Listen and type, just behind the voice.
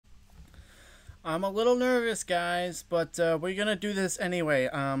I'm a little nervous, guys, but we're gonna do this anyway.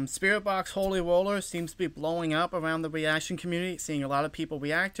 Spiritbox Holy Roller seems to be blowing up around the reaction community, seeing a lot of people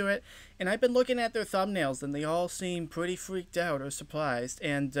react to it, and I've been looking at their thumbnails, and they all seem pretty freaked out or surprised,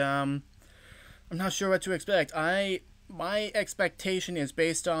 and I'm not sure what to expect. My expectation is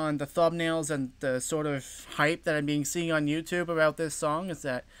based on the thumbnails and the sort of hype that I'm being seeing on YouTube about this song is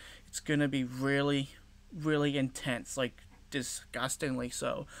that it's gonna be really, really intense, like disgustingly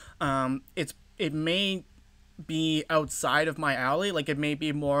so. It may be outside of my alley. Like, it may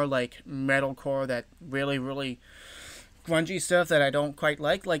be more like metalcore, that really, really grungy stuff that I don't quite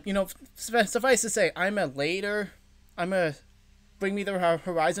like. Like, you know, suffice to say, I'm a Bring Me the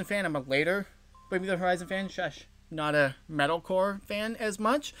Horizon fan. I'm a later Bring Me the Horizon fan. Shush. Not a metalcore fan as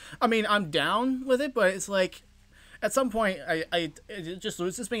much. I mean, I'm down with it, but it's like, at some point, it just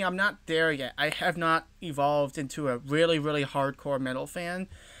loses me. I'm not there yet. I have not evolved into a really, really hardcore metal fan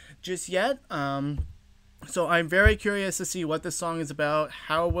just yet. So I'm very curious to see what this song is about.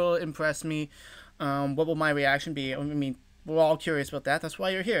 How will it impress me? What will my reaction be? I mean, we're all curious about that. That's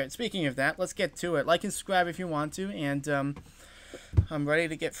why you're here. Speaking of that, let's get to it. Like and subscribe if you want to, and I'm ready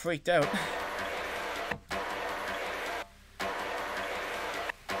to get freaked out.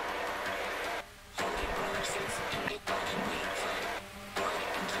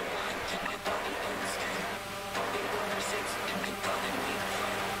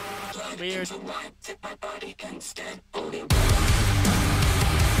 Weird.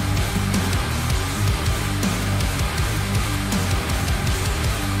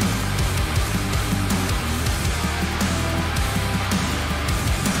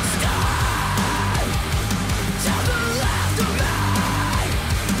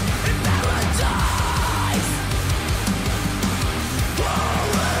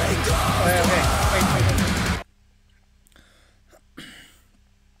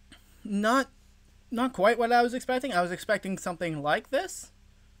 Not quite what I was expecting. I was expecting something like this,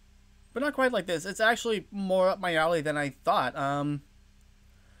 but not quite like this. It's actually more up my alley than I thought.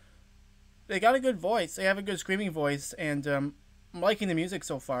 They got a good voice. They have a good screaming voice, and I'm liking the music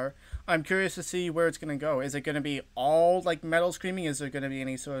so far. I'm curious to see where it's gonna go. Is it gonna be all like metal screaming? Is there gonna be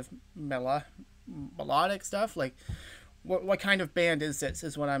any sort of melodic stuff? Like, what kind of band is this?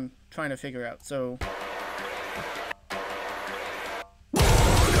 Is what I'm trying to figure out. So.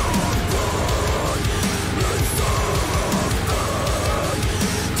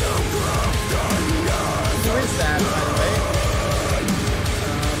 That, by the way.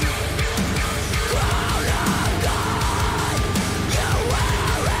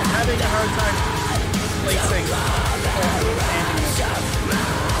 I'm having a hard time placing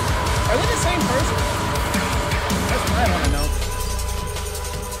Are they the same person? That's what I want to know.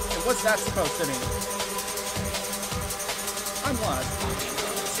 And what's that supposed to mean? I'm lost.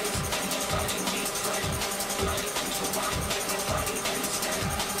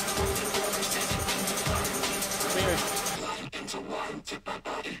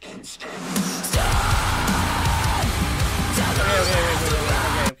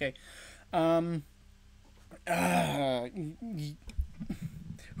 Okay.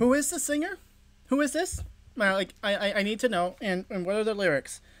 Who is the singer? Who is this? Like, I need to know. And what are the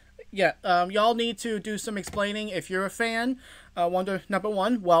lyrics? Yeah. Y'all need to do some explaining. If you're a fan, number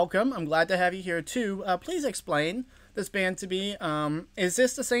one, welcome. I'm glad to have you here too. Please explain this band to me. Is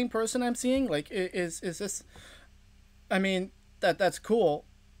this the same person I'm seeing? Like, is this? I mean, that's cool.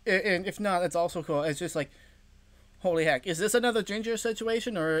 And if not, that's also cool. It's just like, holy heck, is this another Ginger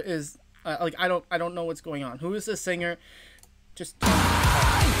situation, or is like, I don't know what's going on. Who is this singer? Just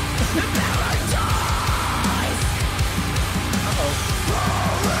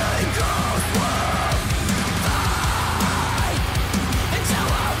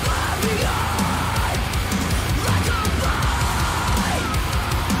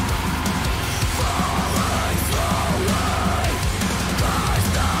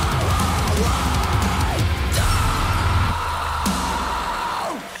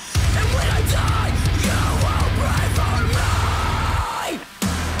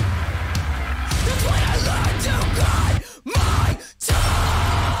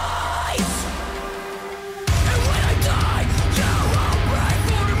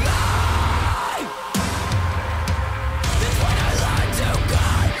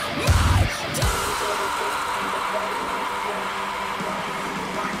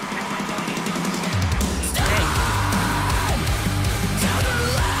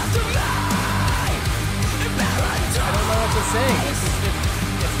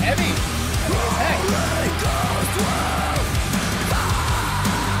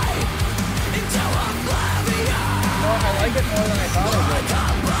like it more than I thought it would.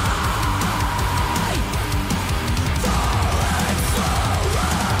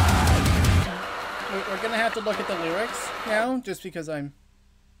 to look at the lyrics now, just because I'm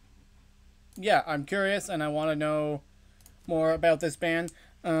curious and I want to know more about this band.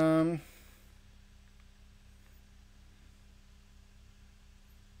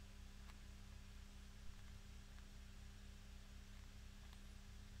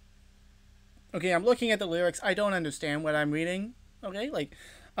 Okay, I'm looking at the lyrics. I don't understand what I'm reading. Okay, like,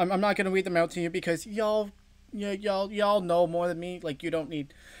 I'm not gonna read them out to you because y'all know more than me. Like, you don't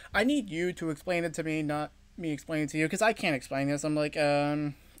need. I need you to explain it to me, not me explain it to you, because I can't explain this. I'm like,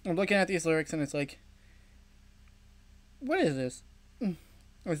 I'm looking at these lyrics and it's like, what is this?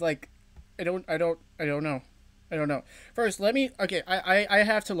 It's like, I don't know. I don't know. First, let me. Okay, I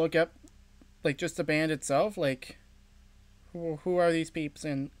have to look up, like, just the band itself. Like, who are these peeps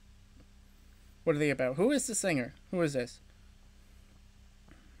and what are they about? Who is the singer? Who is this?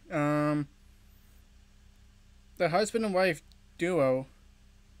 The husband and wife duo.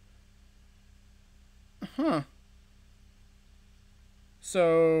 Huh.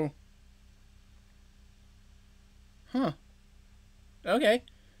 So. Huh. Okay.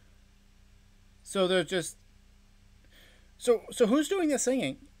 So they're just. So who's doing the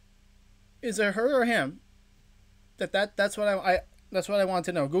singing? Is it her or him? That's what that's what I want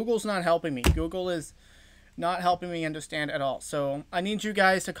to know. Google's not helping me. Google is not helping me understand at all. So I need you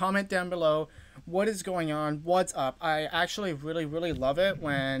guys to comment down below what is going on, what's up. I actually really love it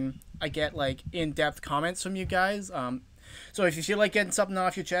when I get like in-depth comments from you guys. So if you feel like getting something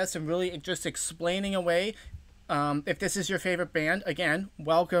off your chest and really just explaining away, if this is your favorite band, again,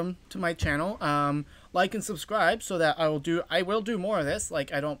 welcome to my channel. Like and subscribe so that I will do more of this.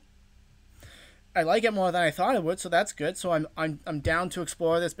 Like, I like it more than I thought I would, so that's good. So I'm down to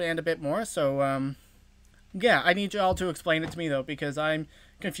explore this band a bit more. So yeah, I need you all to explain it to me though, because I'm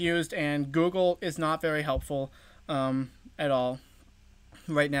confused and Google is not very helpful at all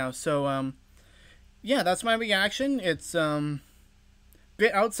right now. So yeah, that's my reaction. It's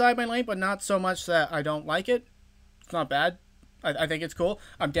bit outside my lane, but not so much that I don't like it. It's not bad. I think it's cool.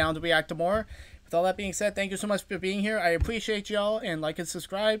 I'm down to react to more. With all that being said, thank you so much for being here. I appreciate y'all, and like and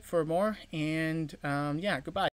subscribe for more. And yeah, goodbye.